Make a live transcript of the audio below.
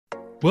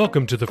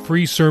Welcome to the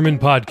free sermon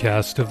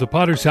podcast of the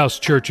Potter's House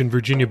Church in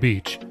Virginia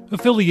Beach,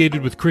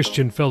 affiliated with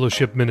Christian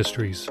Fellowship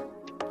Ministries.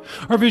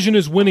 Our vision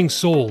is winning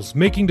souls,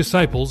 making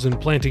disciples, and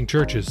planting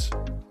churches.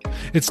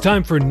 It's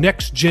time for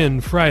Next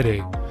Gen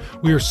Friday.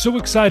 We are so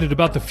excited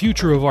about the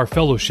future of our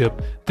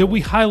fellowship that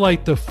we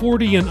highlight the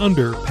 40 and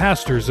under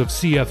pastors of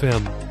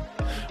CFM.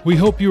 We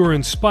hope you are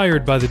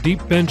inspired by the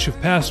deep bench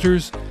of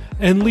pastors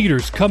and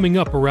leaders coming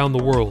up around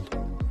the world.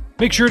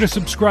 Make sure to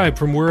subscribe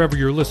from wherever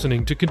you're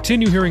listening to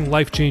continue hearing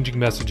life-changing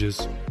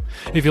messages.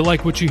 If you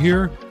like what you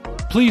hear,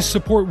 please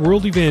support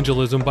world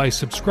evangelism by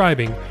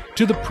subscribing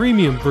to the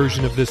premium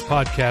version of this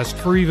podcast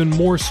for even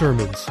more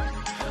sermons.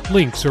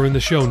 Links are in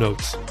the show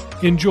notes.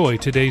 Enjoy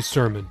today's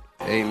sermon.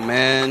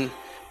 Amen.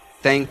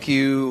 Thank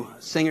you,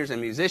 singers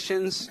and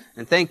musicians,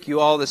 and thank you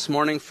all this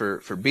morning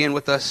for being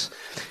with us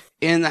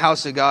in the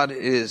house of God.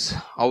 It is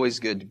always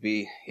good to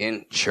be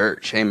in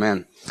church.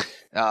 Amen.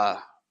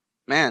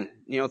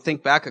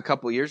 Think back a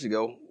couple years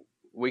ago,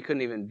 we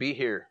couldn't even be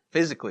here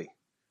physically,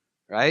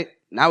 right?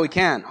 Now we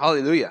can.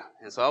 Hallelujah.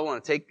 And so I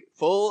want to take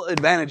full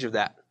advantage of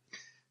that.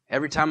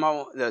 Every time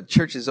the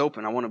church is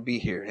open, I want to be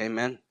here.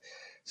 Amen.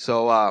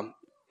 So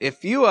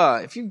if you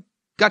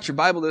got your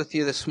Bible with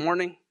you this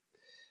morning,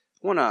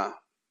 I want to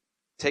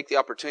take the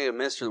opportunity to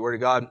minister the Word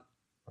of God.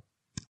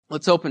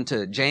 Let's open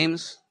to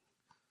James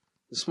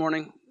this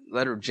morning,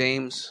 letter of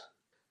James,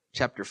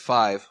 chapter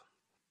 5.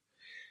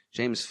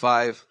 James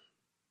 5.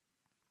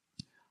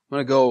 I'm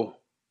going to go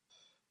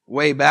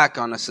way back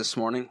on us this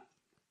morning.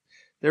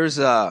 There's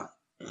a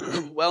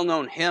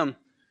well-known hymn.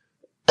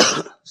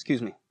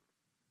 Excuse me.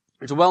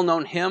 There's a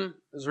well-known hymn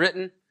that was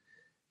written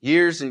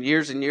years and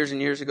years and years and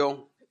years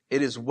ago.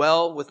 It is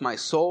well with my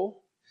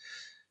soul.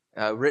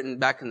 Written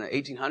back in the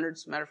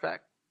 1800s, matter of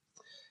fact.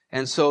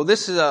 And so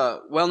this is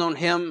a well-known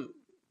hymn.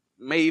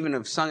 May even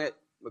have sung it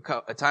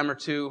a time or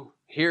two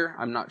here.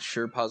 I'm not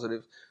sure,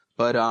 positive.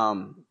 But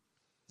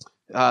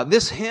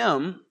this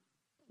hymn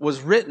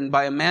was written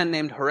by a man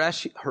named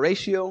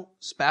Horatio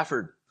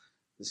Spafford.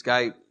 This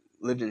guy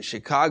lived in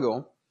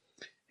Chicago.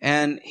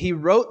 And he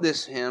wrote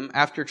this hymn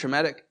after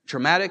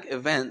traumatic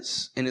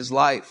events in his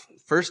life.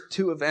 First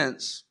two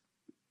events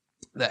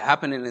that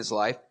happened in his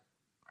life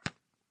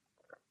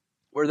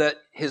were that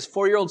his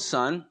 4-year-old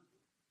son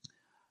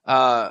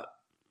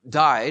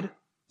died.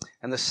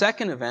 And the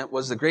second event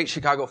was the Great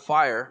Chicago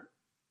Fire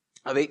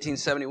of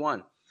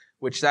 1871,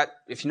 which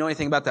if you know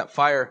anything about that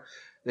fire,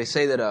 they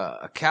say that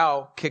a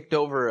cow kicked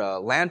over a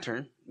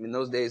lantern. In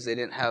those days, they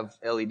didn't have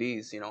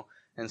LEDs,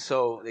 And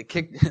so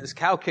this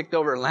cow kicked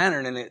over a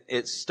lantern and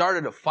it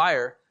started a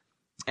fire.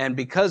 And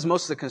because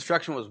most of the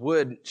construction was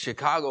wood,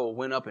 Chicago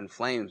went up in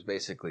flames,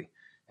 basically.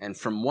 And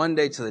from one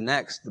day to the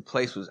next, the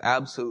place was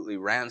absolutely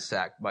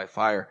ransacked by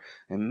fire.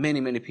 And many,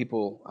 many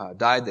people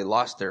died. They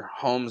lost their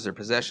homes, their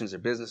possessions, their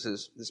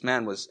businesses. This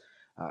man was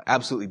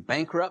absolutely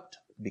bankrupt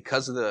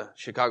because of the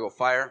Chicago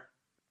fire.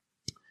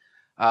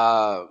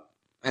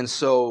 And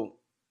so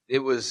it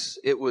was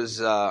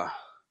a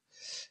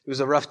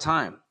rough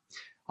time.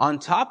 On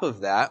top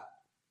of that,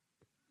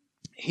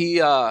 he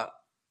planned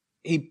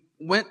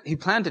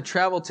to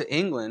travel to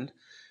England,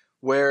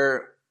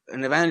 where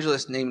an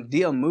evangelist named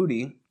D.L.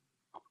 Moody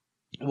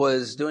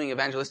was doing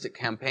evangelistic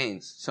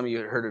campaigns. Some of you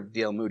have heard of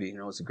D.L. Moody.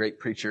 He's a great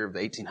preacher of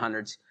the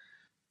 1800s.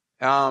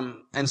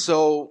 And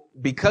so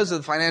because of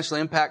the financial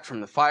impact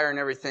from the fire and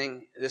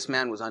everything, this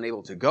man was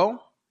unable to go.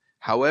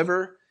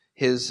 However,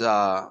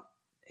 I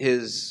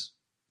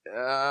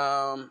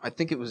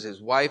think it was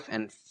his wife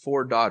and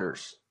 4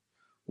 daughters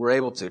were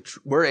able to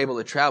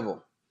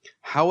travel.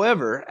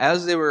 However,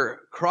 as they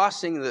were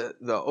crossing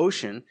the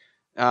ocean,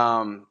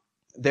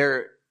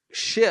 their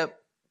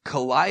ship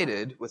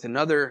collided with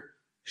another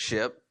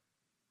ship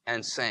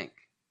and sank,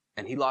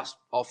 and he lost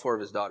all 4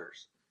 of his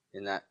daughters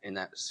in that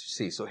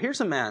sea. So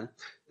here's a man,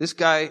 this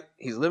guy,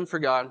 he's living for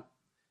God,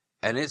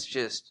 and it's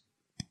just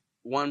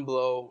one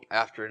blow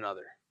after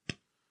another,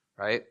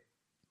 right?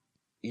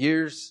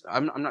 Years,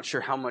 I'm not sure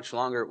how much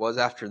longer it was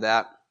after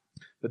that,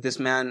 but this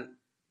man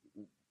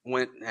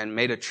went and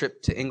made a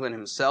trip to England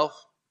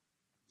himself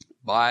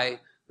by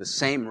the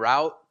same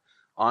route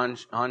on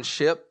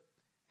ship.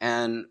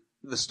 And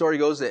the story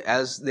goes that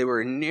as they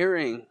were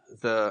nearing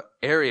the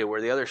area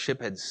where the other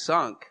ship had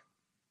sunk,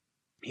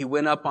 he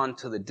went up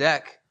onto the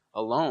deck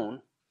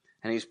alone,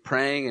 and he's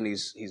praying and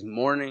he's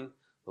mourning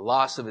the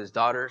loss of his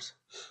daughters.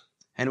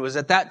 And it was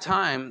at that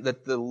time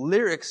that the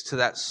lyrics to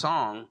that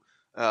song,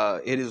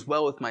 "It is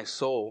well with my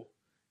soul,"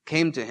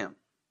 came to him.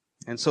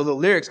 And so the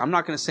lyrics, I'm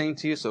not going to sing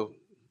to you, so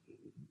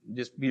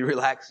just be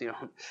relaxed.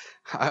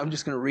 I'm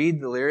just going to read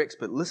the lyrics,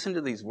 but listen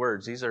to these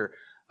words. These are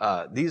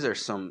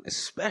some,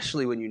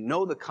 especially when you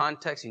know the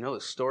context, you know the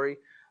story,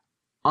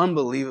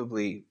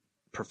 unbelievably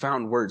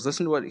profound words.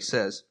 Listen to what he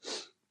says.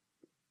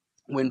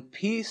 "When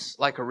peace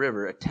like a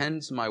river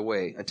attendeth my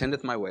way,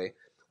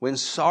 when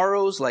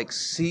sorrows like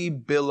sea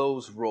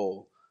billows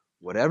roll,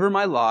 whatever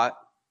my lot,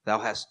 thou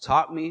hast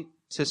taught me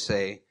to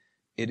say,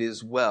 it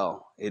is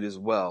well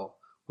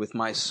with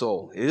my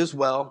soul. It is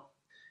well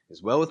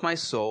with my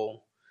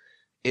soul.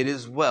 it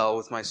is well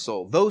with my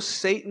soul. Though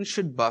Satan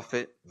should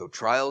buffet, though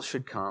trials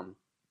should come,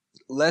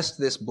 lest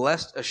this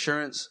blessed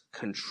assurance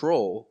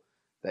control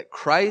that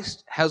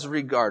Christ has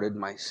regarded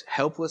my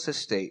helpless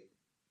estate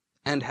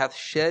and hath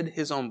shed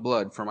his own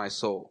blood for my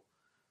soul.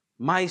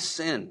 My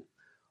sin,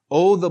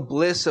 oh, the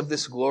bliss of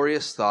this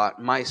glorious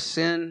thought, my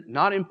sin,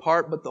 not in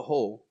part but the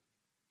whole,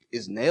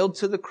 is nailed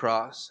to the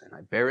cross, and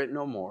I bear it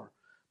no more.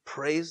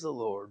 Praise the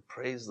Lord,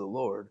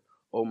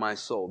 oh my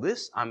soul.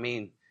 This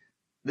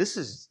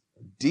is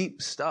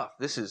deep stuff.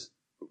 This is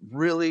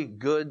really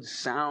good,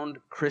 sound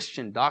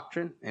Christian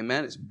doctrine.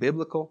 Amen. It's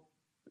biblical.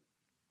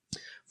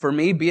 For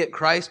me, be it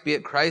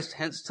Christ,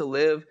 hence to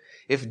live.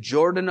 If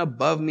Jordan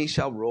above me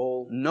shall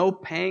roll, no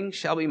pang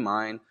shall be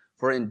mine,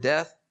 for in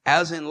death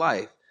as in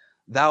life,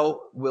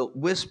 thou wilt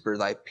whisper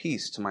thy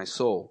peace to my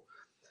soul.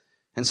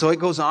 And so it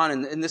goes on,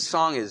 and this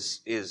song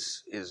is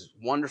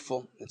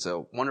wonderful. It's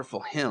a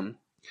wonderful hymn.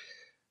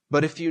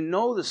 But if you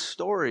know the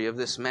story of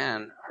this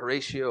man,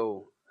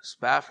 Horatio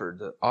Spafford,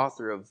 the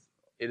author of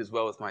It Is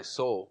Well With My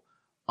Soul,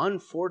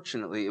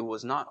 unfortunately, it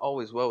was not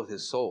always well with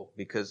his soul,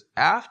 because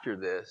after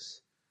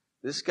this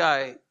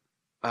guy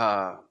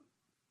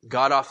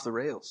got off the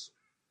rails.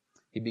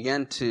 He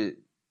began to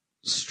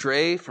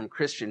stray from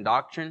Christian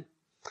doctrine,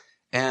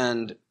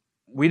 and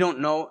we don't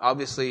know.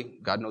 Obviously,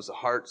 God knows the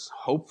hearts.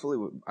 Hopefully,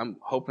 I'm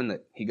hoping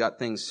that he got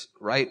things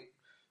right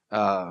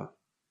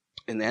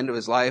in the end of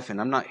his life, and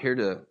I'm not here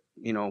to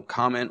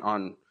comment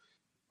on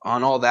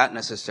all that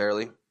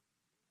necessarily.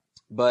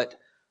 But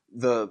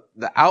the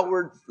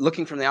outward,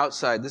 looking from the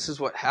outside, this is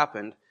what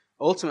happened.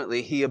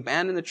 Ultimately, he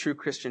abandoned the true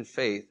Christian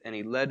faith, and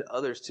he led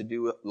others to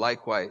do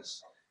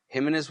likewise.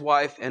 Him and his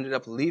wife ended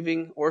up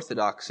leaving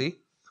orthodoxy,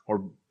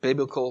 or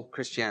biblical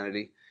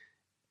Christianity.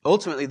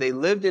 Ultimately, they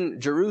lived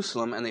in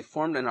Jerusalem, and they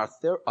formed an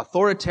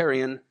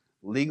authoritarian,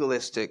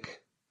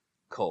 legalistic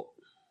cult.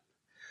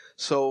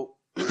 So,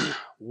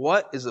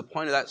 what is the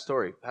point of that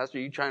story? Pastor,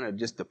 are you trying to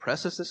just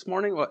depress us this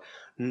morning? What?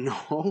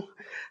 No,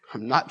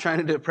 I'm not trying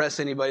to depress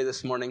anybody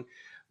this morning.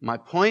 My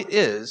point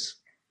is,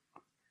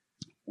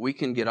 we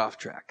can get off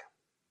track.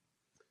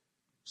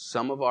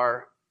 Some of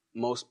our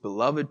most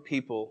beloved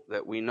people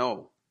that we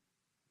know,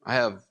 I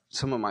have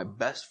some of my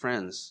best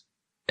friends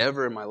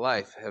ever in my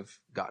life have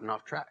gotten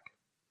off track.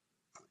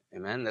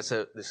 Amen. This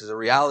is a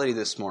reality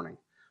this morning.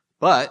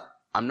 But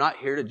I'm not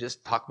here to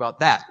just talk about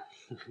that.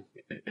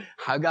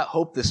 I've got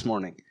hope this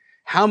morning.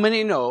 How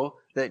many know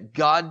that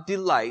God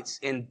delights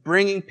in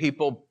bringing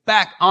people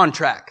back on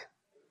track?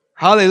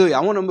 Hallelujah. I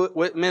want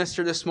to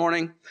minister this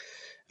morning.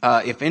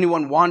 If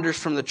anyone wanders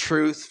from the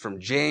truth, from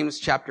James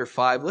chapter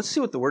 5, let's see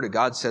what the Word of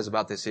God says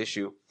about this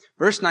issue.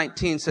 Verse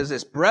 19 says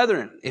this,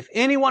 Brethren, if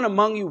anyone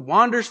among you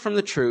wanders from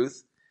the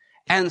truth,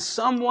 and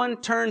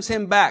someone turns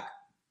him back.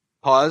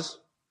 Pause.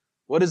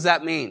 What does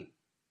that mean?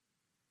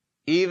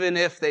 Even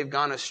if they've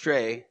gone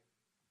astray,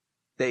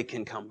 they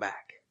can come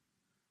back.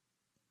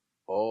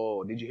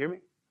 Oh, did you hear me?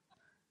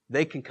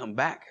 They can come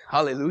back.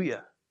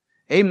 Hallelujah.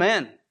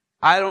 Amen.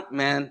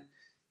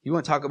 You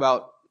want to talk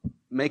about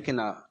making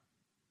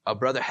a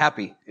brother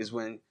happy is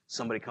when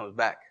somebody comes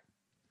back.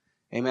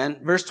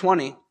 Amen. Verse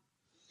 20.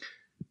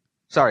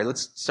 Sorry,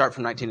 let's start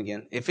from 19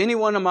 again. If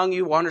anyone among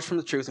you wanders from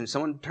the truth and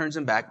someone turns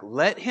him back,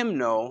 let him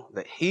know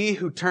that he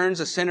who turns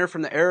a sinner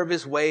from the error of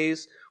his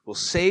ways will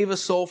save a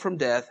soul from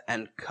death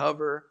and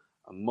cover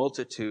a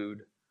multitude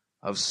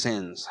of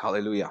sins.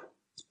 Hallelujah.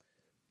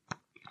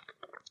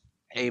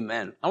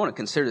 Amen. I want to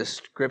consider this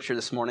scripture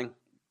this morning.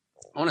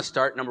 I want to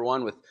start, number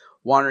one, with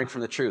wandering from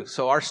the truth.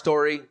 So our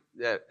story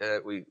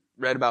that we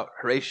read about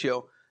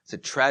Horatio, it's a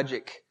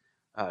tragic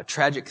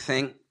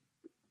thing.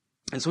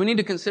 And so we need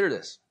to consider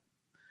this.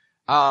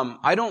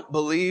 I don't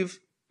believe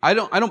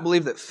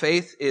that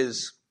faith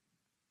is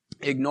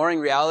ignoring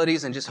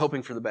realities and just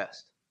hoping for the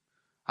best.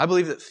 I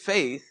believe that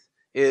faith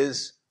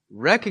is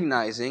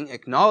recognizing,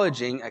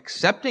 acknowledging,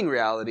 accepting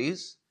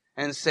realities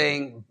and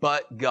saying,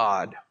 but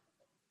God.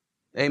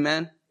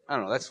 Amen? I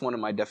don't know. That's one of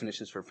my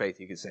definitions for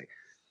faith, you could say.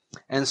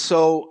 And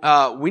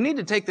so, we need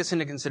to take this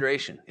into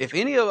consideration. If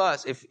any of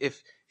us,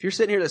 if you're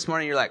sitting here this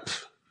morning, you're like,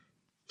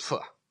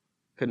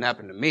 couldn't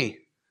happen to me.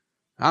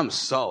 I'm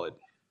solid.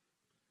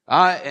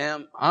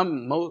 I'm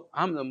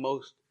the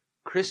most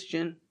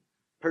Christian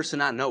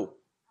person I know.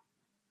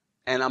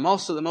 And I'm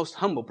also the most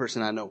humble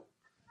person I know.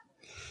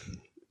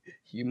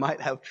 You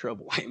might have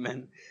trouble.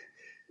 Amen.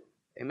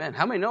 Amen.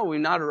 How many know we've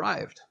not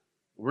arrived?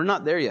 We're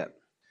not there yet.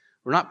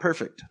 We're not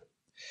perfect.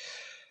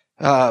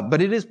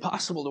 But it is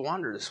possible to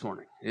wander this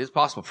morning. It is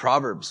possible.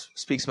 Proverbs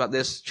speaks about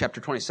this,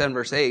 chapter 27,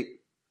 verse 8.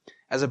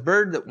 As a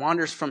bird that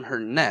wanders from her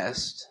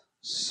nest,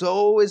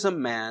 so is a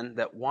man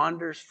that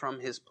wanders from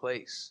his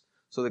place.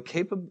 So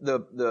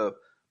the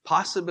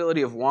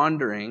possibility of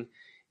wandering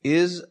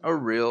is a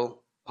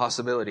real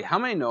possibility. How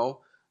many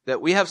know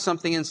that we have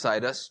something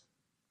inside us?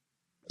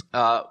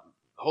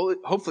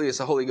 Hopefully it's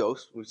the Holy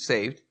Ghost. We're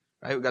saved,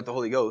 right? We've got the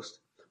Holy Ghost.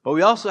 But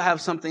we also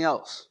have something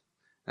else.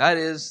 That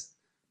is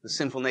the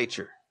sinful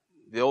nature.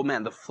 The old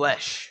man, the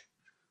flesh.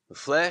 The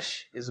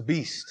flesh is a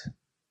beast,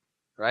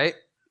 right?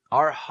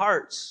 Our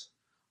hearts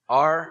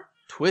are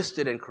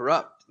twisted and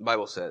corrupt, the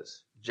Bible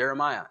says.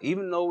 Jeremiah.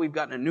 Even though we've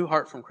gotten a new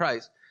heart from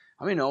Christ,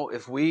 how many know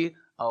if we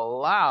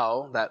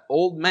allow that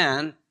old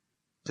man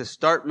to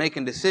start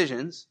making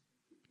decisions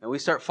and we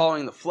start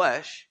following the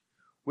flesh,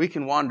 we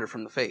can wander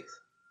from the faith.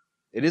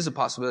 It is a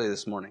possibility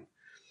this morning.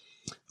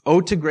 Oh,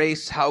 to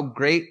grace, how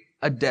great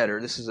a debtor.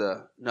 This is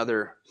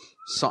another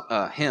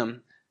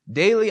hymn.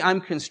 Daily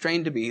I'm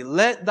constrained to be.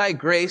 Let thy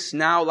grace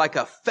now like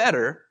a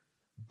fetter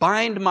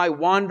bind my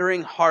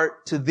wandering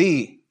heart to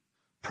thee.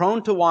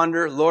 Prone to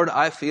wander, Lord,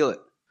 I feel it.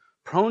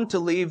 Prone to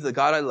leave the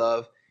God I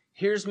love.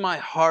 Here's my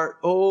heart.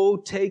 Oh,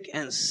 take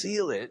and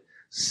seal it.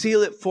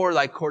 Seal it for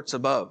thy courts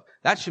above.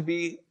 That should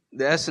be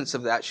the essence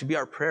of that. Should be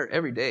our prayer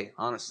every day,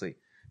 honestly.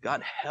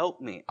 God, help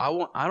me. I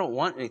don't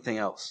want anything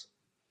else.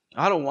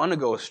 I don't want to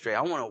go astray.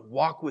 I want to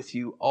walk with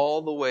you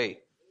all the way.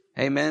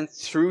 Amen.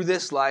 Through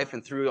this life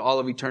and through all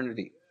of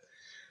eternity.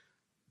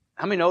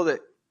 How many know that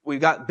we've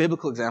got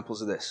biblical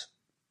examples of this?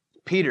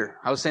 Peter.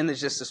 I was saying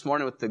this just this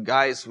morning with the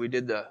guys. We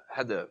had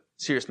the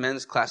serious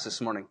men's class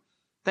this morning.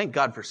 Thank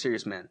God for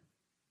serious men.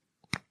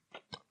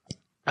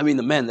 I mean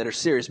the men that are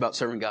serious about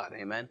serving God.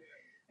 Amen.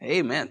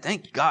 Amen.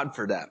 Thank God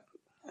for that.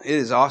 It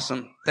is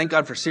awesome. Thank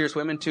God for serious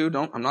women too.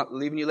 I'm not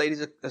leaving you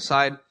ladies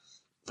aside.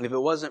 If it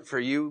wasn't for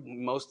you,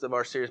 most of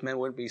our serious men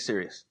wouldn't be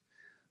serious.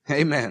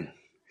 Amen.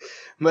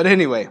 But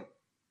anyway,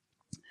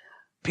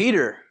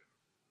 Peter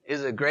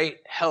is a great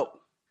help.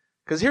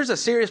 Because here's a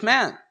serious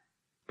man.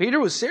 Peter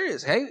was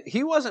serious. Hey,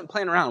 he wasn't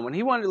playing around. When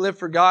he wanted to live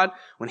for God,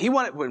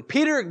 when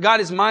Peter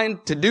got his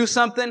mind to do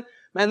something,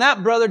 man,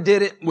 that brother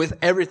did it with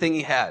everything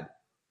he had.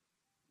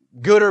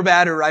 Good or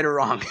bad or right or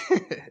wrong.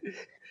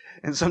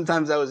 And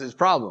sometimes that was his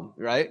problem,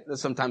 right?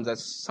 Sometimes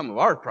that's some of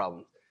our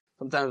problems.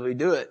 Sometimes we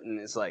do it and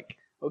it's like,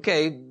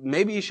 okay,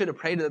 maybe you should have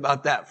prayed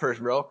about that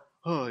first, bro.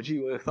 Oh, gee,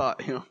 what I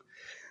thought,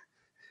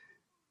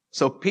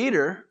 So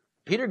Peter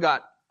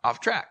got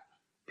off track.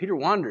 Peter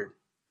wandered.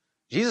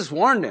 Jesus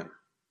warned him.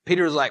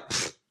 Peter was like,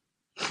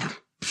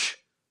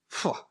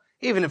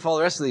 even if all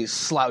the rest of these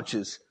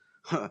slouches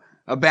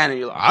abandon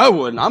you, I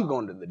wouldn't. I'm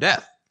going to the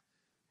death.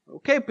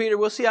 Okay, Peter,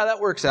 we'll see how that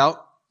works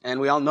out. And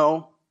we all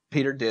know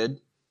Peter did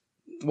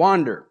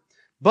wander.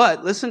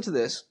 But listen to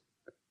this.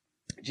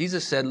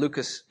 Jesus said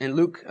in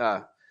Luke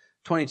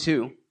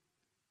 22,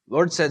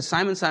 Lord said,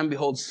 Simon, Simon,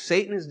 behold,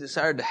 Satan has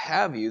desired to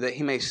have you, that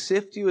he may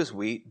sift you as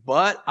wheat,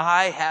 but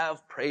I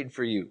have prayed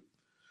for you,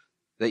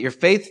 that your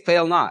faith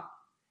fail not.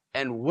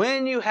 And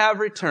when you have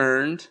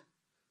returned,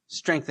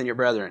 strengthen your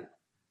brethren.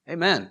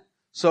 Amen.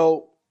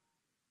 So,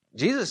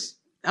 Jesus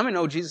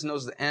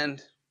knows the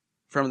end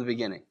from the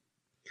beginning.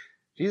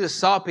 Jesus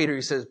saw Peter,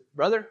 he says,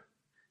 brother,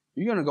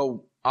 you're going to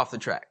go off the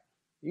track.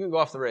 You're going to go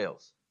off the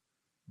rails.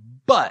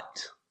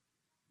 But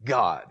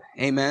God,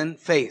 amen,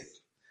 faith.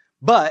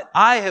 But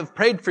I have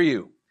prayed for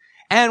you.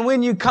 And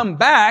when you come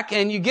back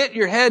and you get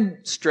your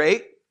head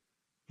straight,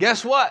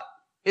 guess what?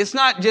 It's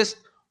not just,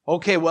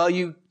 okay, well,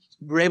 you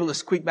were able to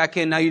squeak back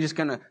in. Now you're just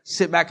going to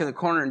sit back in the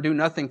corner and do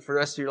nothing for the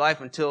rest of your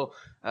life until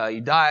you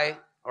die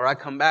or I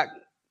come back.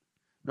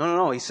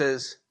 No. He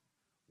says,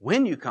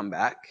 when you come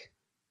back,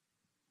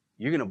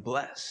 you're going to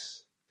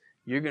bless.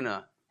 You're going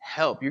to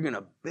help. You're going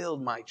to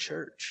build my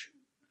church.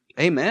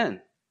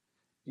 Amen.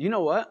 You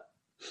know what?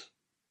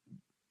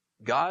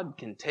 God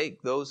can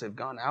take those that have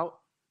gone out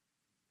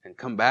and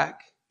come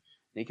back,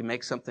 and He can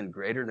make something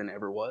greater than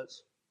ever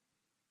was.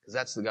 Because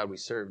that's the God we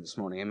serve this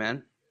morning.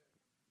 Amen.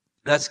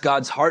 That's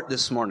God's heart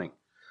this morning.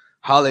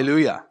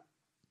 Hallelujah.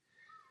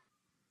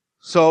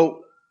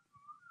 So,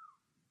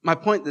 my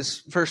point, this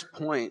first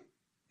point,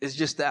 is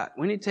just that.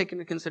 We need to take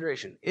into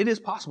consideration. It is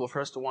possible for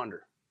us to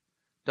wander.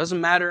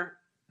 Doesn't matter,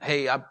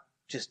 hey, I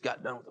just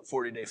got done with a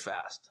 40-day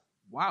fast.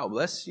 Wow,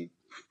 bless you.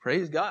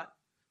 Praise God.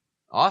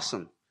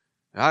 Awesome.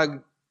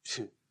 On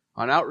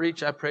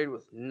outreach, I prayed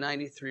with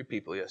 93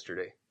 people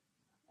yesterday.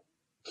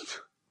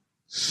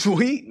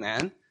 Sweet,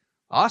 man.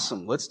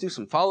 Awesome. Let's do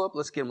some follow-up.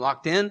 Let's get them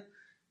locked in.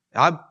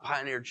 I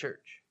pioneered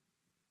church.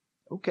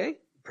 Okay,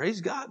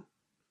 praise God.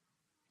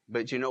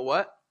 But you know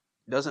what?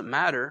 It doesn't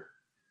matter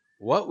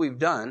what we've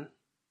done,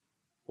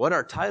 what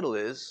our title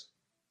is.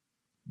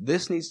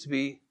 This needs to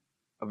be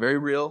a very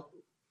real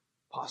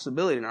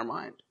possibility in our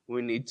mind.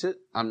 We need to,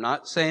 I'm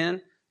not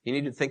saying you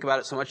need to think about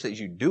it so much that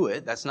you do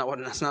it. That's not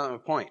my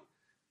point.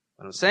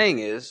 What I'm saying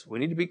is we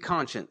need to be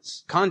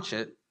conscious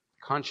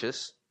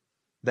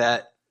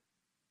that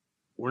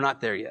we're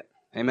not there yet.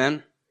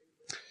 Amen?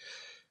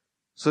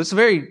 So it's a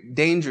very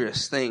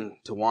dangerous thing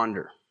to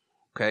wander.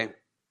 Okay?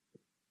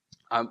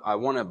 I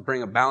want to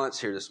bring a balance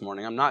here this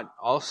morning. I'm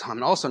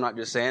also not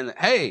just saying that,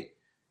 hey,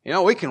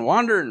 we can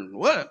wander and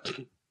what?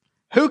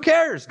 Who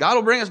cares? God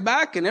will bring us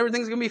back and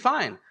everything's going to be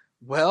fine.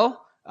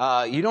 Well,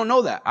 you don't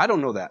know that. I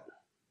don't know that.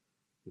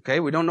 Okay?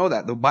 We don't know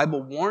that. The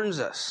Bible warns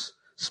us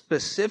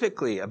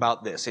specifically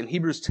about this. In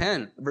Hebrews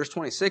 10, verse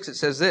 26, it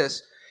says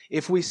this,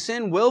 if we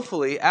sin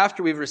willfully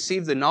after we've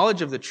received the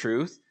knowledge of the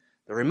truth,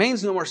 there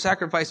remains no more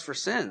sacrifice for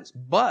sins,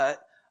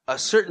 but a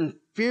certain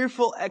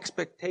fearful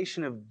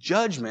expectation of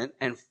judgment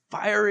and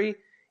fiery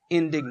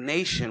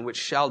indignation which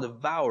shall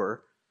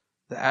devour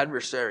the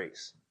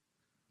adversaries.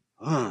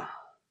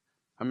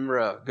 I remember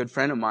a good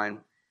friend of mine,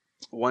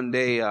 one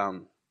day, at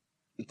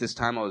this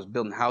time I was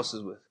building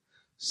houses with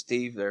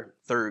Steve, they're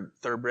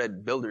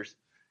thoroughbred builders.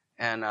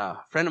 And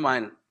a friend of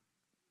mine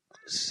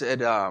said,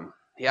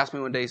 he asked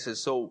me one day, he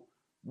says, so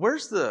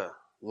where's the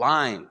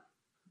line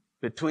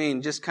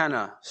between just kind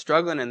of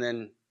struggling and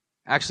then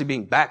actually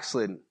being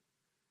backslidden?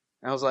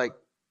 And I was like,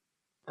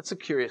 that's a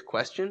curious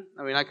question.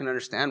 I mean, I can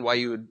understand why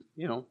you would,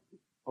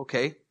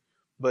 okay.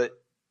 But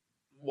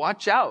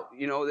watch out,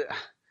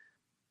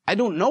 I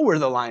don't know where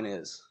the line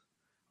is.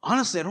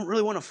 Honestly, I don't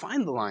really want to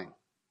find the line.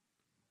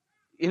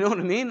 You know what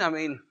I mean? I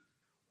mean,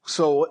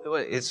 so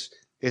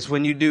it's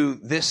when you do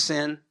this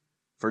sin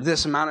for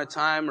this amount of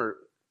time or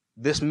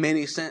this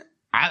many sin.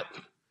 I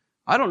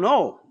don't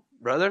know,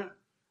 brother.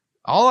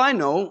 All I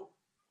know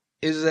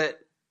is that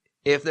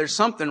if there's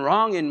something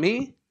wrong in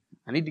me,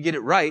 I need to get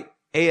it right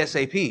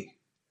ASAP.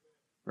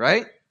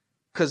 Right?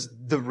 Because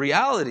the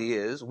reality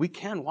is we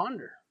can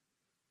wander.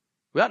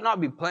 We ought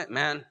not be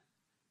man.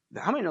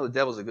 How many know the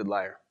devil's a good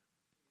liar?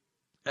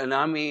 And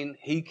I mean,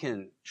 he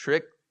can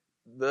trick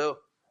the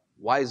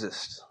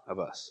wisest of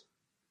us.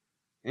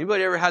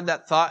 Anybody ever had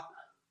that thought?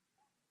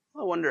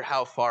 I wonder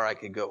how far I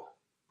could go.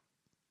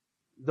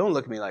 Don't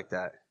look at me like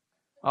that.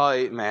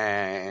 Oh,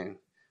 man.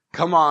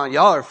 Come on.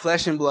 Y'all are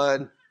flesh and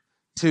blood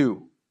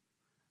too.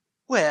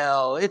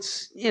 Well,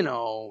 it's,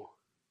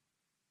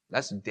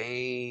 that's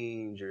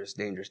dangerous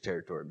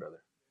territory,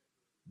 brother.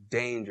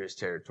 Dangerous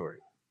territory.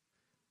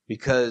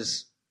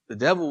 Because the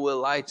devil will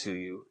lie to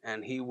you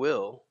and he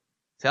will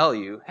tell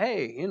you,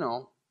 hey,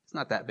 it's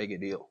not that big a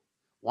deal.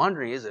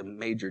 Wandering is a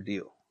major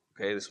deal,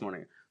 okay, this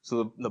morning.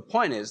 So the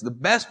point is, the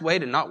best way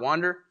to not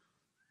wander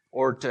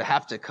or to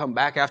have to come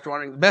back after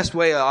wandering, the best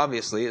way,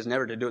 obviously, is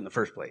never to do it in the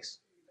first place.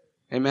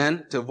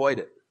 Amen? To avoid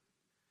it.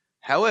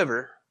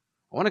 However,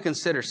 I want to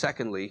consider,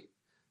 secondly,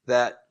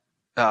 that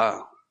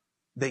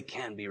they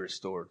can be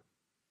restored.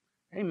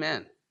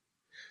 Amen.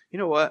 You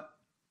know what?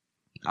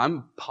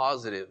 I'm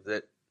positive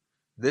that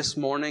this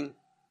morning,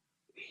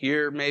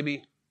 here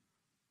maybe,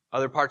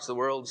 other parts of the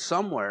world,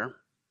 somewhere,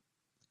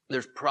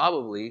 there's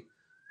probably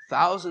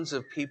thousands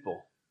of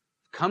people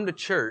come to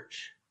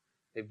church,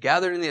 they've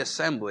gathered in the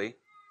assembly,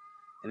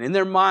 and in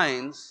their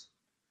minds,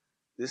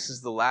 this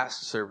is the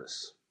last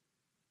service.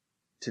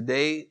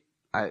 Today,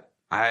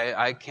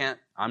 I can't,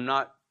 I'm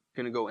not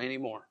going to go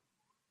anymore.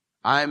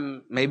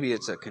 Maybe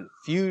it's a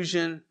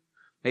confusion,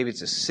 maybe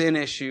it's a sin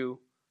issue.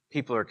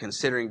 People are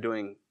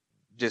considering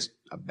just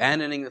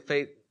abandoning the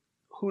faith.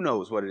 Who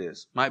knows what it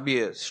is? Might be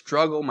a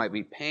struggle, might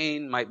be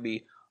pain, might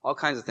be all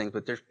kinds of things.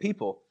 But there's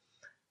people,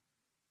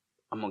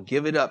 I'm going to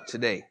give it up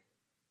today.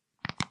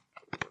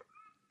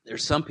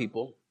 There's some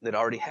people that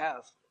already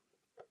have.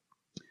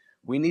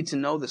 We need to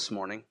know this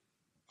morning,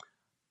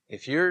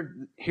 if you're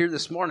here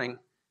this morning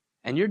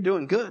and you're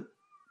doing good,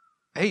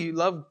 hey, you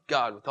love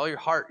God with all your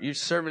heart, you're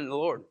serving the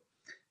Lord.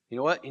 You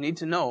know what? You need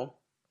to know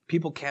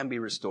people can be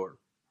restored.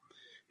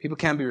 People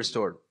can be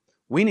restored.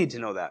 We need to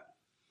know that,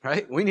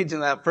 right? We need to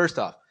know that first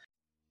off.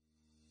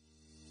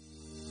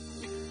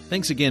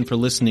 Thanks again for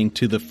listening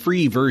to the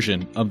free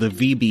version of the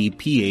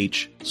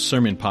VBPH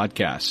Sermon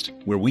Podcast,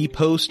 where we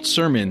post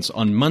sermons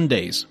on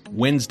Mondays,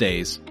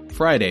 Wednesdays,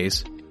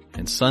 Fridays,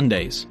 and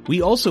Sundays.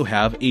 We also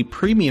have a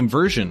premium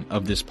version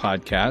of this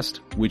podcast,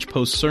 which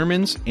posts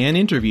sermons and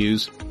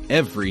interviews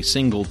every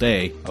single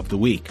day of the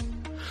week.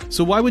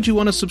 So why would you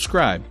want to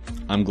subscribe?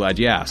 I'm glad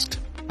you asked.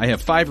 I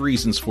have 5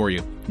 reasons for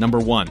you. Number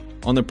 1,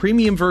 on the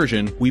premium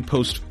version, we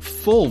post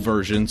full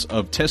versions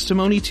of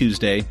Testimony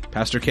Tuesday,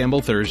 Pastor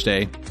Campbell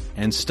Thursday,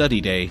 and Study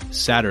Day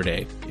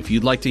Saturday. If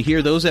you'd like to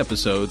hear those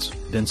episodes,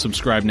 then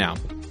subscribe now.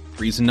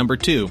 Reason number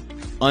 2,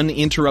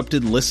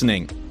 uninterrupted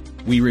listening.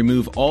 We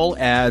remove all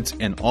ads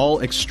and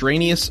all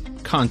extraneous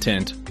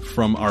content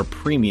from our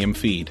premium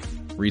feed.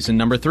 Reason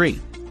number 3,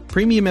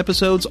 premium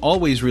episodes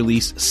always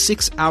release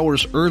 6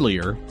 hours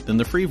earlier than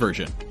the free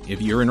version.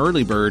 If you're an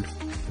early bird,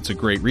 it's a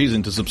great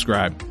reason to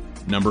subscribe.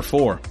 Number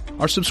 4,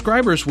 our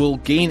subscribers will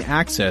gain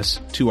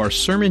access to our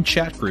sermon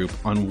chat group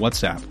on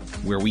WhatsApp,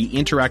 where we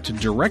interact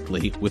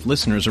directly with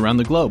listeners around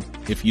the globe.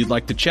 If you'd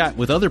like to chat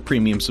with other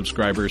premium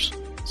subscribers,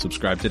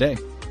 subscribe today.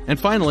 And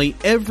finally,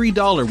 every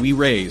dollar we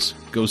raise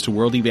goes to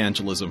world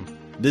evangelism.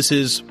 This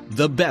is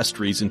the best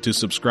reason to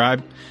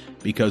subscribe,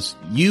 because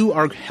you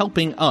are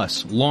helping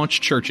us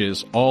launch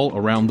churches all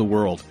around the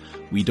world.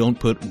 We don't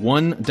put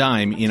one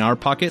dime in our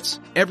pockets.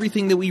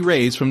 Everything that we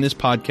raise from this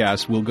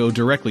podcast will go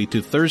directly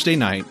to Thursday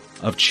night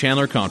of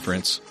Chandler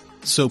Conference.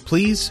 So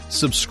please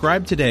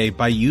subscribe today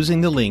by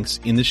using the links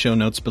in the show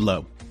notes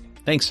below.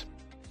 Thanks.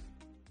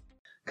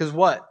 Because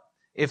what?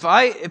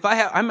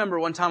 I remember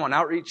one time on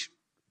outreach,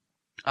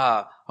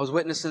 I was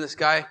witnessing this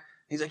guy.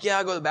 He's like, yeah,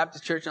 I go to the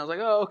Baptist church. And I was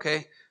like, oh,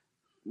 okay.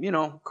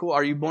 Cool.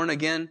 Are you born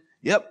again?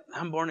 Yep,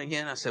 I'm born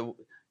again. I said,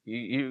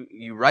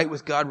 you right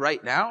with God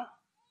right now?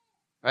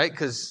 Right?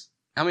 Because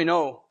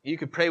no, you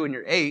could pray when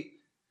you're 8,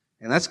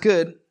 and that's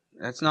good.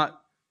 I'm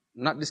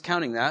not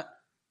discounting that.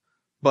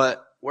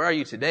 But where are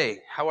you today?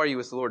 How are you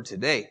with the Lord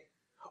today?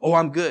 Oh,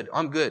 I'm good.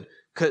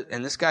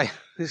 And this guy,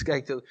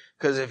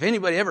 because if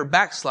anybody ever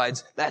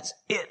backslides, that's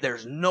it.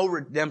 There's no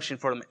redemption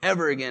for them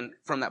ever again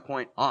from that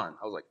point on.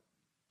 I was like,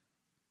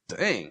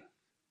 dang.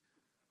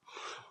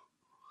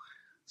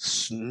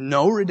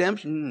 No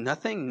redemption,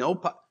 nothing,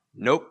 nope.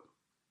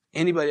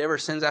 Anybody ever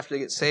sins after they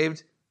get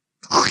saved?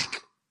 I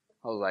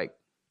was like,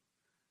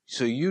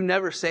 so you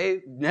never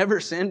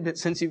sinned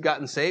since you've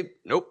gotten saved?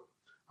 Nope.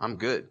 I'm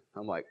good.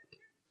 I'm like,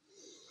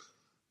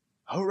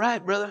 all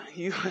right, brother.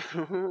 You're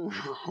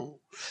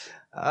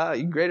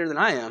greater than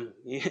I am.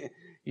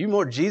 You're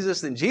more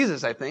Jesus than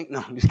Jesus, I think.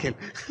 No, I'm just kidding.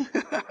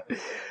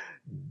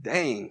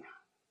 Dang.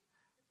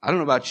 I don't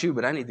know about you,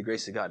 but I need the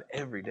grace of God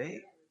every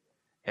day.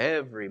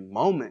 Every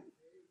moment.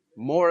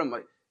 More of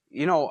my,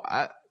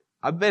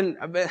 I've been,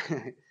 I'm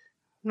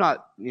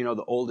not,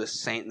 the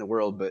oldest saint in the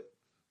world, but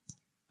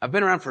I've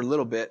been around for a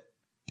little bit.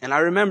 And I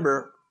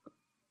remember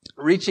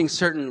reaching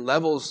certain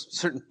levels,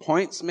 certain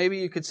points, maybe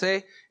you could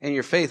say, in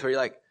your faith where you're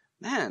like,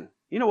 man,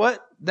 you know what?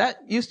 That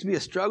used to be a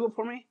struggle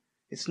for me.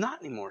 It's not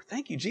anymore.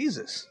 Thank you,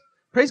 Jesus.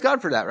 Praise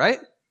God for that, right?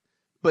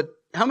 But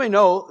how many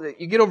know that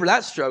you get over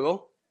that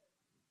struggle?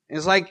 And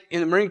it's like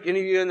in the Marine, any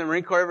of you in the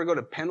Marine Corps ever go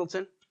to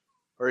Pendleton?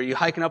 Or are you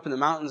hiking up in the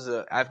mountains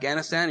of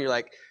Afghanistan? And you're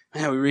like,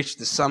 man, we reached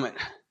the summit.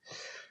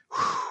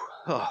 Whew.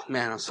 Oh,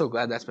 man, I'm so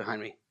glad that's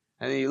behind me.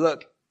 And then you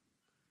look,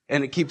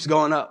 and it keeps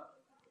going up.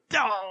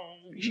 Oh,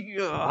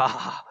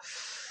 yeah.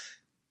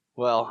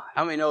 Well,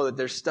 how many know that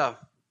there's stuff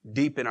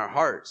deep in our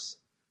hearts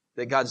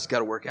that God's got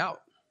to work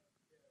out?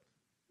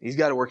 He's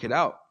got to work it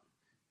out.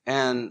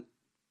 And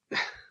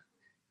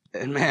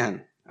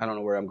man, I don't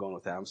know where I'm going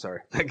with that. I'm sorry.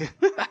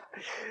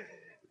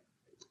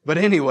 But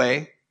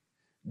anyway,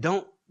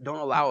 don't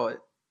allow it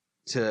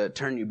to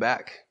turn you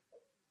back.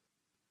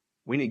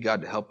 We need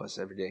God to help us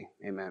every day.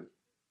 Amen.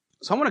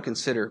 So I want to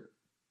consider,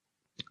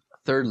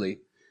 thirdly,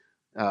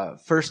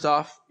 first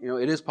off,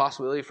 it is a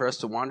possibility for us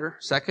to wander.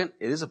 Second,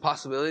 it is a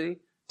possibility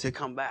to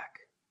come back.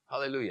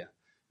 Hallelujah.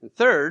 And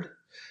third,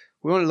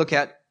 we want to look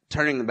at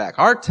turning them back.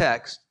 Our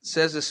text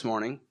says this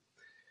morning,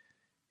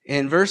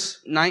 in verse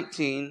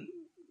 19,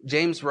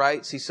 James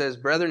writes, he says,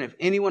 brethren, if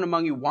anyone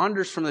among you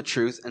wanders from the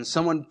truth and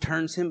someone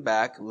turns him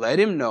back, let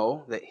him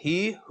know that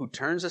he who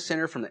turns a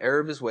sinner from the error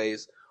of his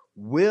ways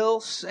will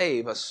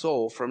save a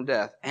soul from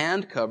death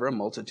and cover a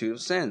multitude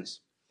of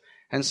sins.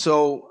 And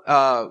so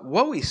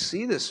what we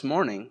see this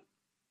morning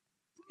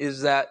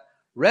is that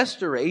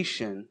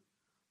restoration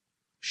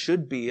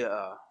should be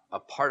a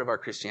part of our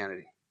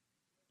Christianity.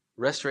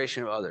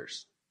 Restoration of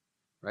others,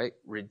 right?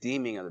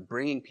 Redeeming others,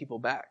 bringing people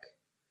back.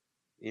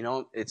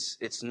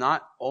 It's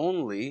not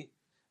only,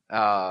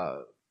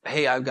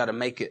 hey, I've got to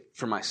make it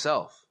for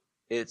myself.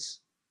 It's,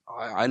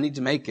 I need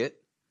to make it,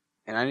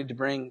 and I need to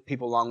bring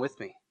people along with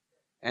me.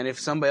 And if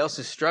somebody else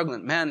is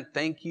struggling, man,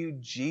 thank you,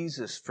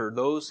 Jesus, for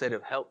those that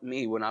have helped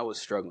me when I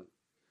was struggling.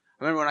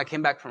 I remember when I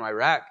came back from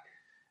Iraq,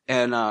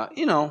 and,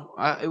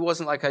 it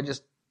wasn't like I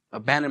just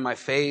abandoned my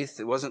faith.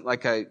 It wasn't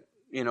like I,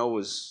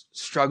 was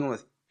struggling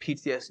with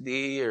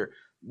PTSD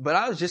but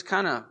I was just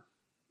kind of,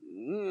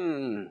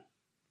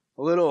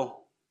 a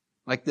little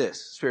like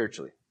this,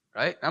 spiritually,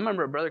 right? I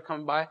remember a brother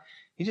coming by.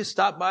 He just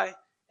stopped by.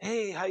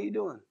 Hey, how you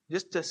doing?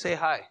 Just to say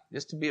hi,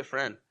 just to be a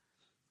friend.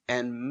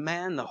 And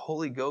man, the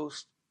Holy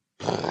Ghost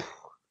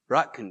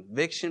brought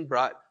conviction,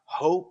 brought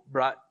hope,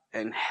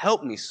 and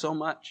helped me so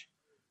much.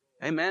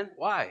 Amen.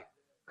 Why?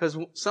 Because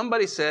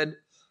somebody said,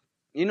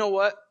 you know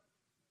what?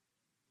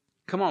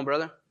 Come on,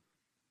 brother.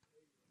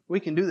 We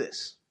can do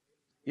this.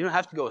 You don't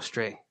have to go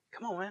astray.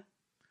 Come on, man.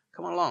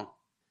 Come on along.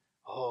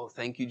 Oh,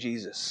 thank you,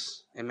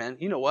 Jesus. Amen.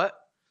 You know what?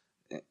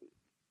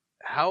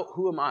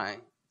 Who am I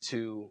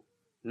to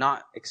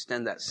not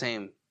extend that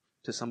same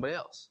to somebody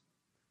else?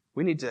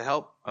 We need to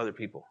help other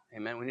people.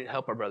 Amen. We need to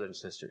help our brothers and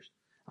sisters.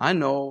 I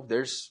know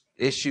there's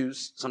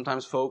issues.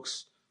 Sometimes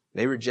folks,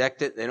 they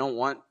reject it. They don't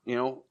want,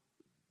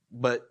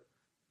 but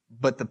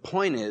the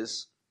point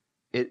is,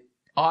 it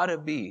ought to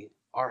be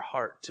our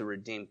heart to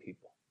redeem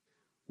people.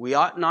 We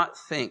ought not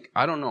think,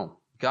 I don't know,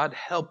 God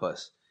help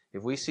us.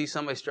 If we see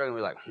somebody struggling,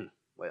 we're like,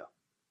 well,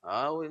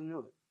 I always knew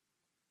it.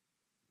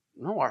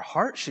 No, our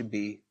heart should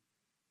be,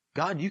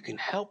 God, you can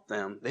help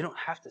them. They don't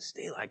have to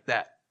stay like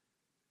that.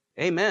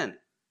 Amen.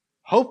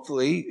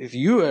 Hopefully, if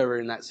you ever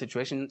in that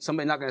situation,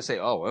 somebody's not going to say,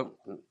 oh,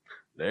 well,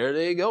 there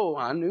they go.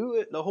 I knew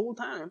it the whole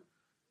time.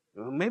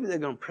 Well, maybe they're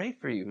going to pray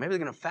for you. Maybe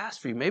they're going to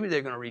fast for you. Maybe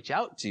they're going to reach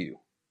out to you.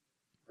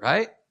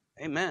 Right?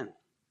 Amen.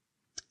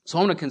 So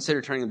I want to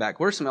consider turning them back.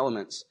 What are some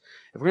elements?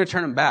 If we're going to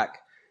turn them back,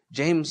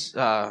 James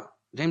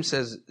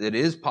says it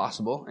is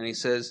possible. And he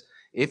says,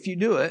 if you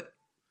do it,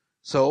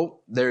 so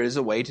there is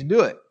a way to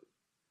do it.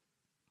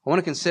 I want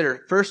to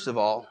consider, first of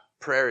all,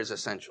 prayer is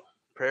essential.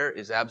 Prayer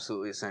is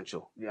absolutely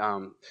essential.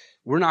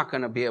 We're not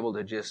going to be able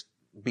to just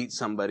beat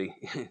somebody.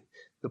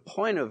 The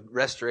point of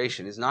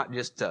restoration is not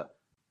just to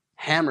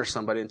hammer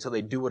somebody until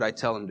they do what I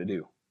tell them to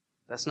do.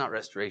 That's not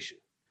restoration.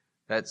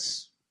 I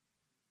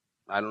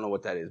don't know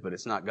what that is, but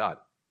it's not God.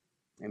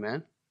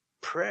 Amen?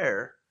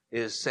 Prayer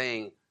is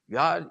saying,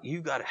 God,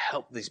 you got to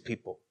help these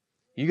people.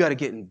 You got to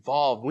get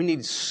involved. We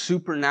need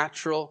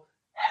supernatural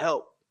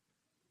help.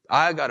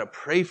 I got to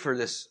pray for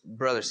this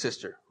brother,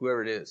 sister,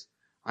 whoever it is.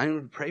 I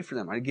need to pray for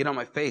them. I get on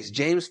my face.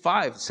 James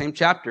 5, same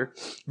chapter,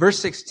 verse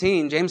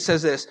 16, James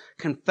says this,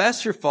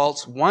 confess your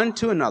faults one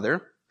to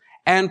another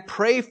and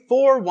pray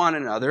for one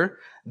another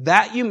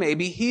that you may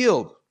be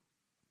healed.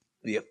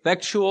 The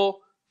effectual,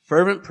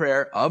 fervent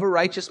prayer of a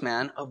righteous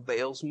man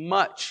avails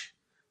much.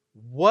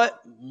 What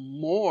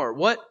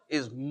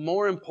is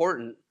more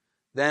important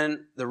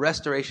than the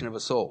restoration of a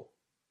soul?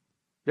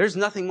 There's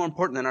nothing more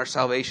important than our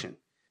salvation.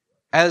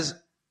 As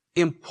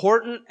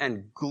important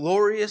and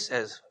glorious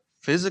as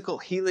physical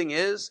healing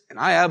is, and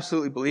I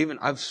absolutely believe in,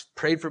 I've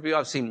prayed for people,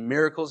 I've seen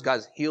miracles,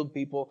 God's healed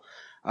people.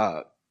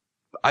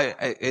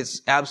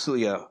 It's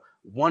absolutely a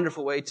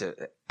wonderful way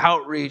to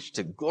outreach,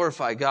 to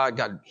glorify God.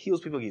 God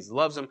heals people, He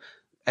loves them.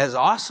 As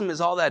awesome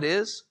as all that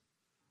is,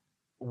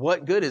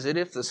 what good is it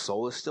if the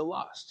soul is still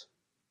lost?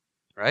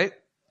 Right?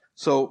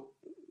 So,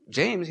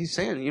 James, he's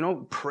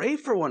saying, pray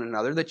for one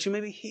another that you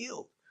may be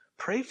healed.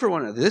 Pray for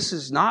one another. This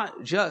is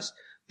not just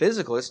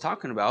physical, it's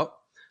talking about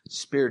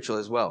spiritual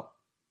as well.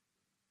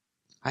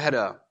 I had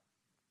a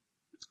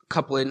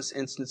couple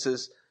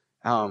instances.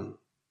 One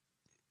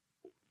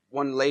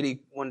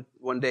lady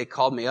one day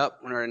called me up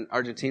when we were in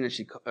Argentina.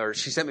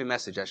 She sent me a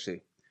message,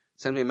 actually.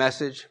 Sent me a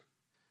message.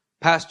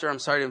 Pastor, I'm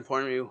sorry to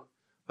inform you,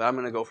 but I'm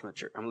going to go from the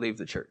church. I'm going to leave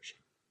the church.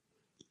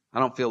 I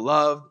don't feel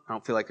loved. I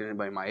don't feel like there's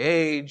anybody my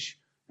age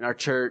in our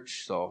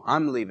church, so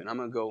I'm leaving. I'm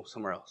going to go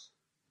somewhere else.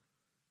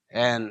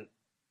 And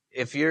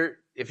if you're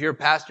a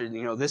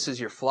pastor, this is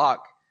your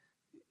flock.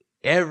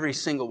 Every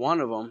single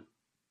one of them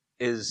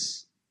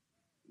is,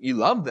 you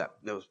love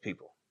those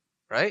people,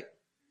 right?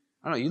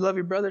 I don't know, you love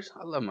your brothers?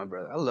 I love my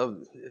brother.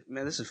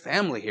 Man, this is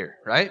family here,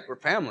 right? We're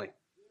family.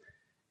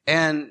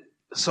 And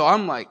so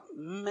I'm like,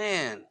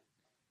 man,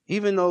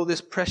 even though this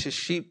precious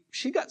sheep,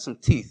 she got some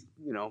teeth,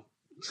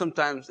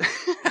 sometimes.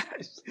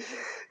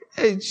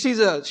 She's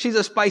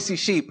a spicy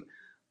sheep,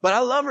 but I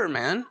love her,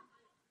 man.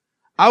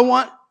 I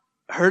want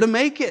her to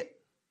make it.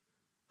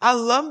 I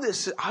love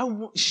this.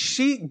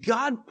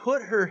 God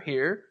put her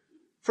here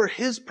for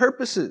His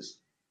purposes.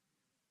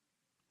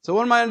 So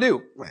what am I going to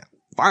do? Well,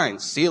 fine,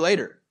 see you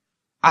later.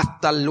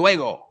 Hasta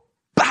luego.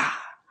 Bah!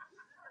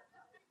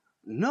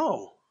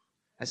 No.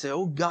 I say,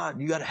 oh God,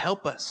 you got to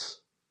help us.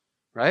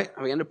 Right?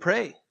 I began to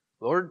pray.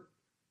 Lord,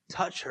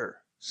 touch her.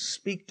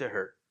 Speak to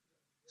her.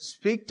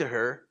 Speak to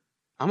her.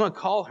 I'm going to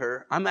call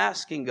her. I'm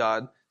asking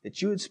God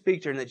that you would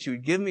speak to her and that you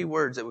would give me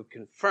words that would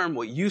confirm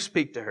what you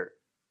speak to her.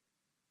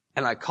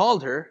 And I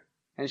called her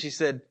and she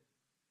said,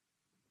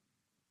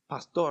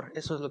 Pastor,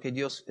 eso es lo que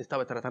Dios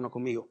estaba tratando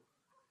conmigo.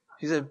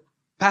 She said,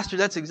 Pastor,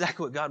 that's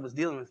exactly what God was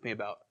dealing with me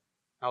about.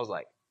 I was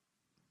like,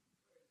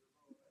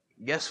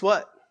 guess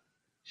what?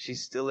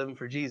 She's still living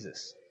for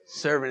Jesus,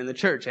 serving in the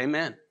church.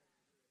 Amen.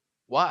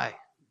 Why?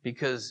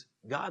 Because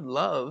God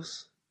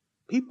loves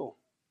people.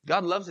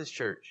 God loves His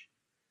church.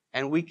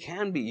 And we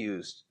can be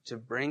used to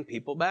bring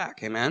people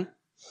back. Amen.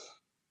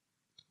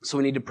 So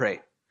we need to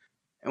pray.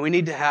 And we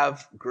need to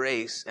have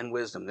grace and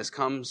wisdom. This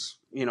comes,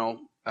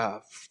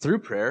 through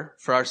prayer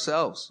for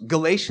ourselves.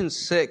 Galatians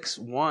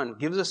 6:1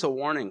 gives us a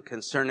warning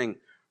concerning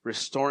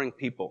restoring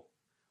people.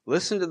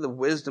 Listen to the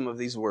wisdom of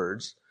these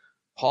words.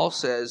 Paul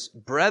says,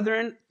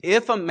 Brethren,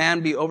 if a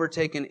man be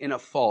overtaken in a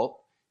fault,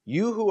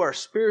 you who are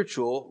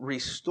spiritual,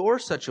 restore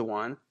such a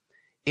one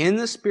in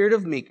the spirit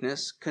of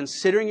meekness,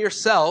 considering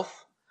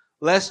yourself,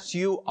 lest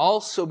you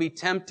also be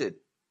tempted.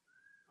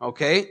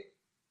 Okay?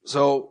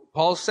 So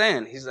Paul's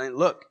saying, he's saying,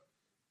 look,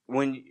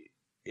 we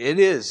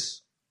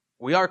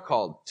are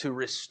called to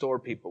restore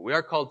people. We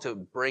are called to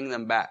bring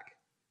them back.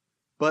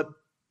 But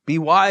be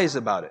wise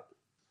about it.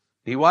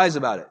 Be wise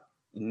about it.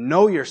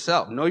 Know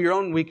yourself. Know your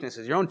own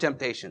weaknesses, your own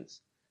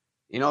temptations.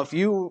 If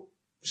you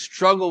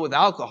struggle with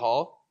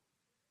alcohol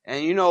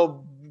and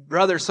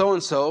brother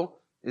so-and-so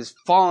is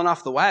falling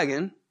off the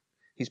wagon,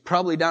 he's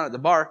probably down at the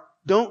bar,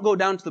 don't go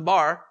down to the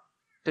bar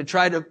to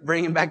try to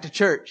bring him back to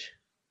church.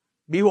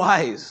 Be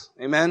wise.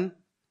 Amen?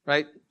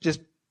 Right?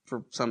 Just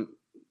for some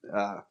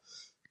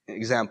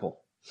example.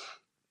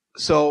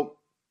 So,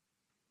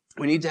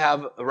 we need to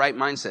have a right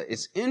mindset.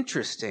 It's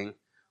interesting.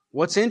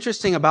 What's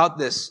interesting about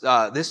this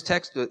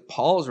text that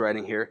Paul's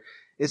writing here,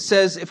 it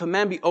says, if a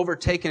man be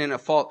overtaken in a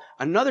fault,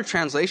 another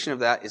translation of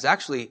that is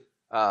actually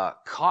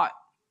caught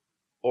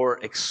or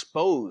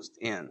exposed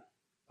in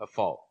a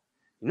fault.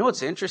 You know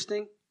what's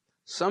interesting?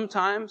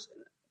 Sometimes,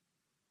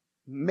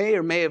 may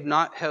or may have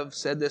not have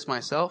said this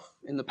myself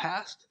in the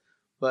past,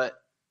 but,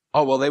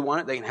 they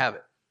want it, they can have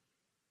it.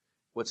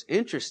 What's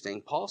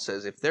interesting, Paul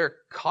says, if they're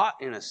caught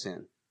in a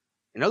sin,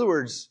 in other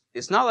words,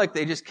 it's not like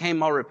they just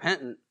came all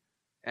repentant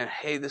and,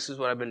 hey, this is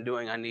what I've been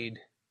doing, I need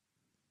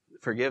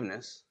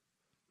forgiveness.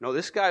 No,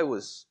 this guy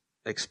was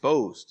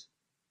exposed.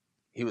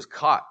 He was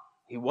caught.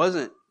 He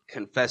wasn't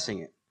confessing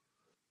it.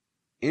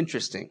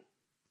 Interesting. It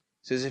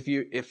says,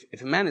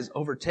 if a man is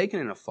overtaken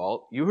in a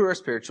fault, you who are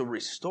spiritual,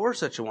 restore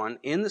such a one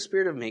in the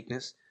spirit of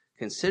meekness,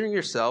 considering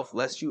yourself,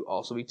 lest you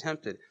also be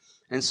tempted.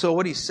 And so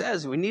what he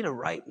says, we need a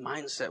right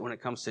mindset when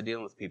it comes to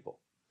dealing with people.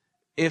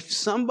 If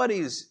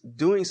somebody's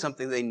doing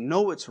something, they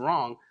know it's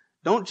wrong,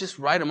 Don't just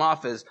write them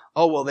off as,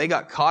 oh, well, they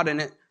got caught in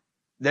it.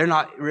 They're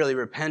not really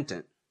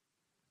repentant.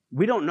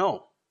 We don't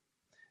know.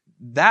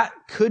 That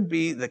could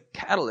be the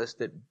catalyst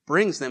that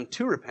brings them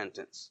to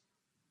repentance,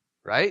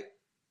 right?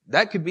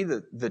 That could be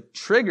the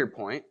trigger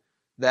point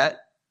that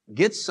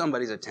gets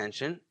somebody's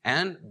attention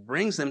and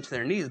brings them to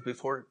their knees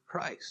before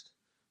Christ.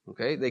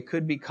 Okay? They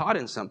could be caught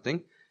in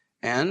something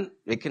and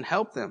it can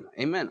help them.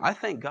 Amen. I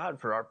thank God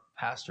for our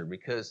pastor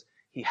because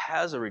he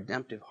has a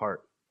redemptive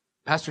heart.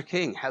 Pastor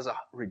King has a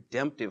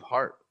redemptive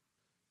heart.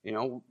 You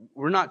know,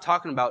 we're not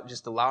talking about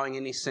just allowing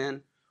any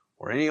sin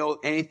or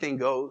anything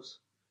goes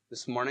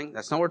this morning.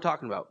 That's not what we're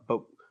talking about.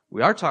 But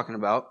we are talking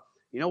about,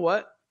 you know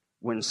what?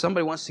 When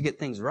somebody wants to get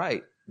things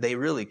right, they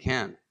really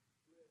can.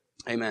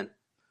 Amen.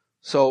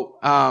 So,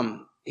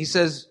 he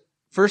says,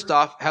 first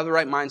off, have the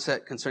right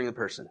mindset concerning the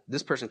person.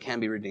 This person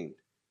can be redeemed.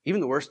 Even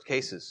the worst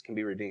cases can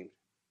be redeemed.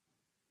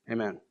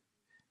 Amen.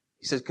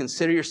 He says,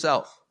 consider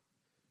yourself.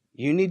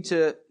 You need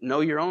to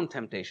know your own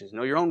temptations,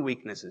 know your own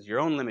weaknesses, your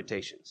own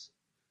limitations.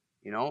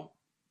 You know,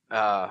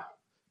 I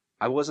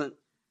wasn't,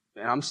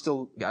 and I'm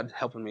still, God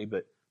helping me,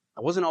 but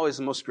I wasn't always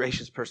the most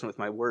gracious person with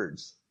my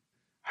words.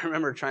 I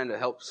remember trying to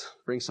help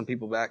bring some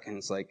people back, and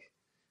it's like,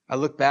 I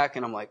look back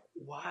and I'm like,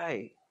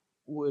 why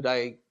would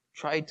I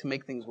try to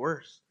make things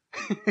worse?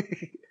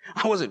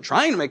 I wasn't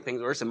trying to make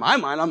things worse. In my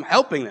mind, I'm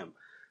helping them.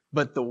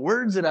 But the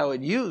words that I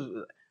would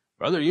use,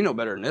 brother, you know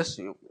better than this.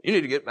 You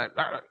need to get back.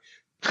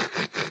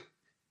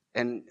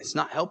 And it's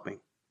not helping.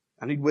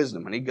 I need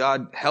wisdom. I need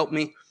God help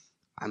me.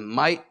 I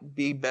might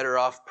be better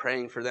off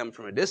praying for them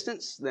from a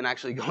distance than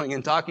actually going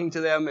and talking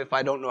to them if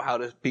I don't know how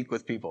to speak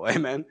with people.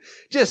 Amen.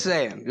 Just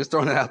saying. Just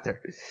throwing it out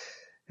there.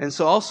 And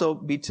so also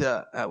we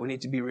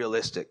need to be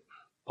realistic.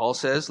 Paul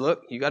says,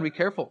 look, you got to be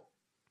careful.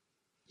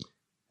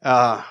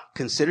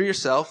 Consider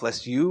yourself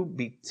lest you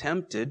be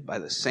tempted by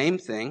the same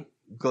thing.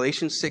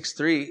 Galatians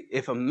 6:3,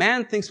 if a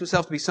man thinks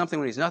himself to be something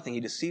when he's nothing, he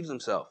deceives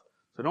himself.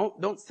 So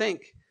don't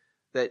think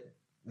that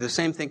the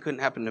same thing couldn't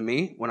happen to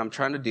me when I'm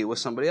trying to deal with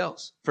somebody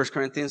else. 1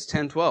 Corinthians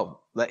 10:12,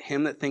 let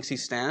him that thinks he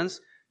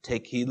stands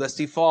take heed lest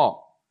he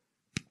fall.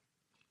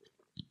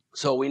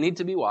 So we need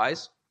to be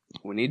wise.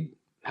 We need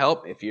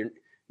help.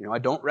 I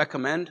don't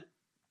recommend,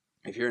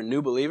 if you're a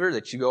new believer,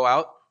 that you go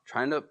out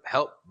trying to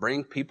help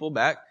bring people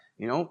back.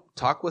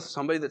 Talk with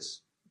somebody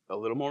that's a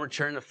little more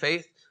mature in the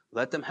faith.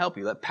 Let them help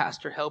you. Let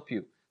pastor help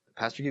you. Let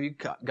pastor give you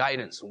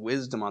guidance,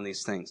 wisdom on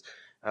these things.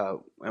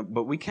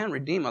 But we can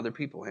redeem other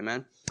people.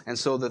 Amen. And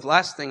so the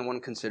last thing I want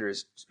to consider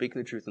is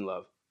speaking the truth in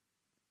love.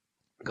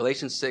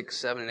 Galatians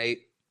 6:7-8.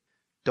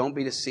 Don't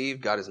be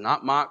deceived. God is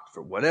not mocked.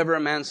 For whatever a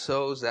man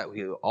sows, that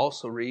he will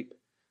also reap.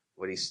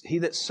 He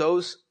that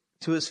sows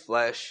to his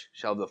flesh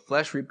shall of the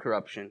flesh reap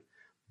corruption.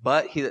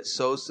 But he that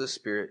sows to the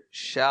Spirit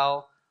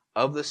shall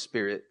of the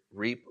Spirit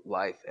reap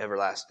life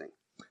everlasting.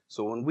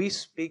 So when we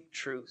speak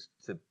truth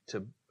to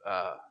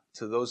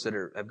those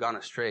that have gone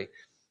astray,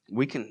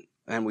 we can,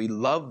 and we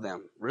love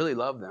them, really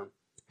love them,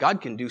 God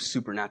can do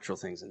supernatural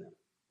things in them.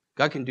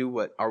 God can do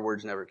what our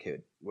words never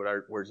could, what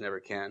our words never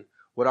can,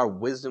 what our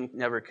wisdom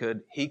never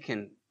could. He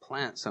can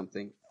plant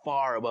something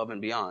far above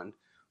and beyond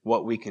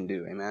what we can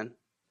do. Amen.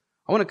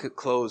 I want to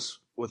close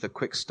with a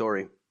quick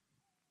story.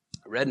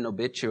 I read an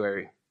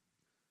obituary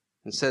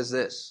and says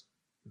this: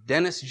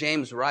 Dennis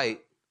James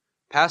Wright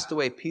passed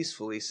away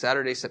peacefully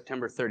Saturday,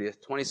 September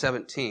 30th,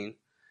 2017,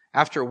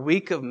 after a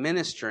week of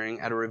ministering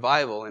at a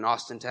revival in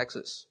Austin,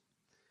 Texas.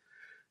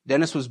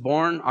 Dennis was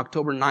born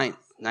October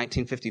 9th,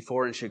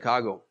 1954 in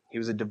Chicago. He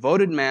was a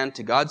devoted man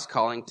to God's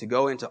calling to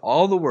go into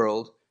all the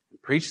world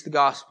and preach the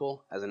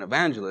gospel as an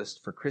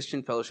evangelist for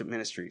Christian Fellowship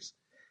Ministries.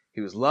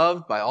 He was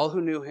loved by all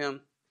who knew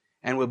him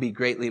and will be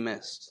greatly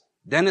missed.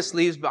 Dennis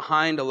leaves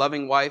behind a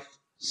loving wife,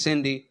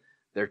 Cindy,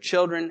 their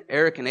children,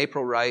 Eric and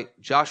April Wright,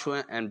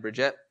 Joshua and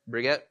Bridget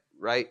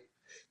Wright,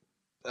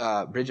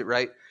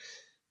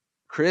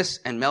 Chris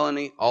and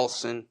Melanie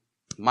Olson,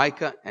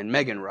 Micah and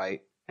Megan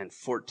Wright, and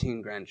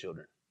 14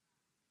 grandchildren.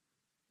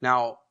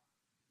 Now,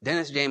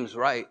 Dennis James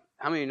Wright,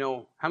 how many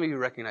of you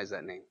recognize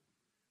that name?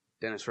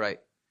 Dennis Wright.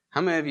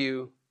 How many of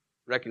you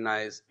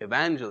recognize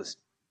evangelist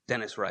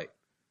Dennis Wright?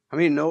 How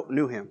many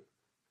knew him?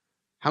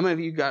 How many of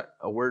you got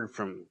a word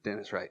from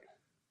Dennis Wright?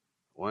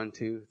 1,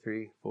 2,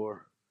 3,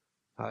 4,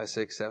 5,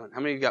 6, 7. How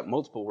many of you got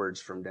multiple words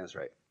from Dennis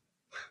Wright?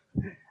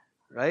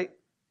 Right?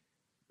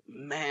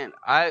 Man,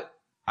 I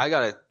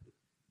got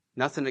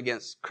nothing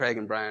against Craig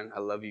and Brian. I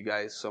love you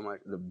guys so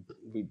much.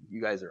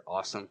 You guys are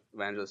awesome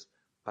evangelists.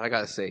 But I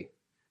got to say,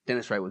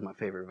 Dennis Wright was my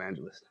favorite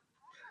evangelist.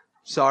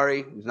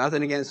 Sorry, there's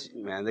nothing against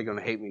you. Man, they're going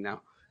to hate me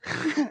now.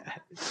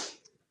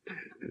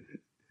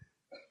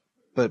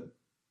 But,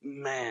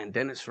 man,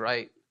 Dennis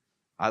Wright,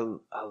 I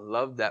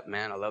loved that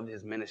man. I loved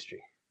his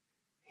ministry.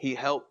 He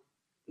helped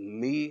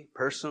me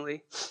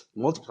personally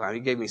multiple times.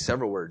 He gave me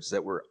several words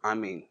that were, I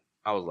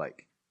was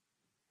like,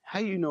 how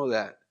do you know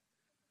that?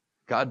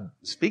 God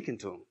speaking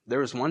to him. There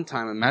was one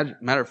time,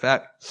 matter of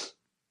fact,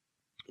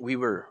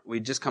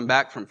 we'd just come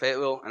back from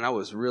Fayetteville, and I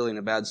was really in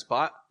a bad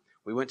spot.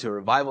 We went to a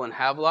revival in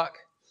Havelock.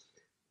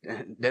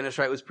 Dennis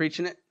Wright was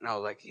preaching it, and I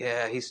was like,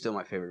 yeah, he's still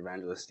my favorite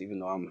evangelist, even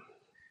though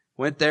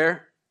Went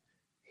there.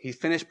 He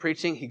finished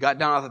preaching. He got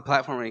down off the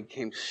platform and he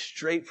came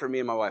straight for me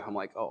and my wife. I'm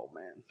like, oh,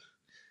 man.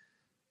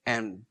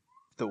 And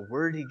the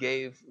word he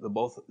gave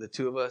the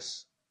two of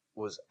us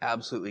was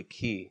absolutely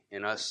key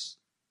in us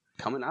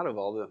coming out of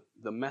all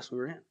the mess we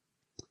were in.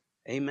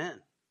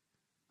 Amen.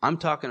 I'm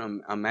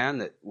talking a man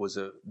that was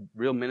a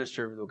real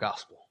minister of the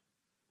gospel.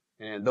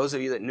 And those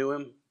of you that knew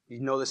him, you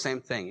know the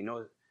same thing.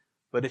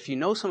 But if you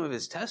know some of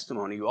his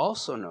testimony, you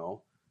also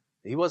know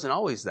that he wasn't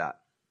always that.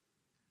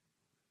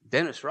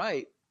 Dennis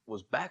Wright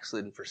was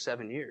backslidden for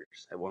 7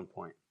 years at one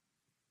point.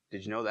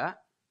 Did you know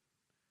that?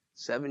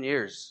 7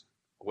 years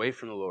away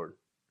from the Lord.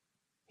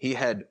 He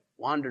had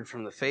wandered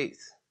from the faith.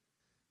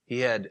 He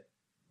had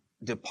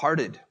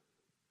departed.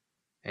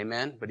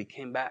 Amen? But he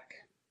came back.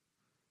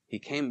 He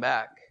came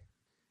back,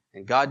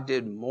 and God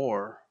did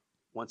more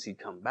once he'd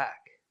come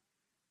back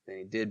than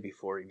he did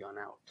before he'd gone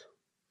out.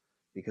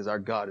 Because our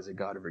God is a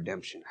God of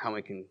redemption. How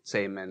many can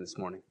say amen this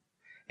morning?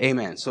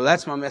 Amen. So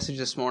that's my message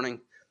this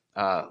morning.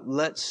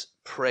 Let's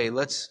pray.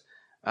 Let's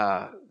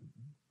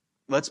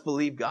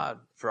believe God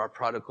for our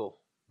prodigal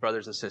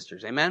brothers and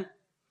sisters. Amen?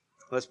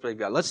 Let's believe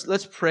God.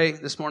 Let's pray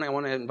this morning. I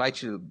want to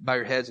invite you to bow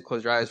your heads and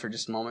close your eyes for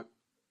just a moment.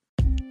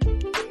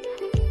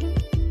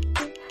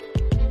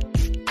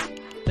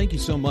 Thank you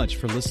so much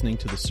for listening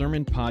to the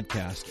sermon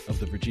podcast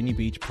of the Virginia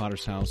Beach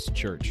Potter's House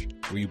Church.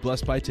 Were you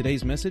blessed by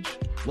today's message?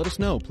 Let us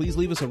know. Please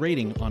leave us a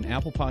rating on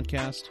Apple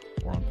Podcast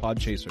or on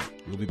Podchaser.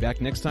 We'll be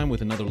back next time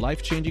with another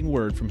life-changing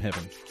word from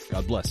heaven.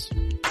 God bless.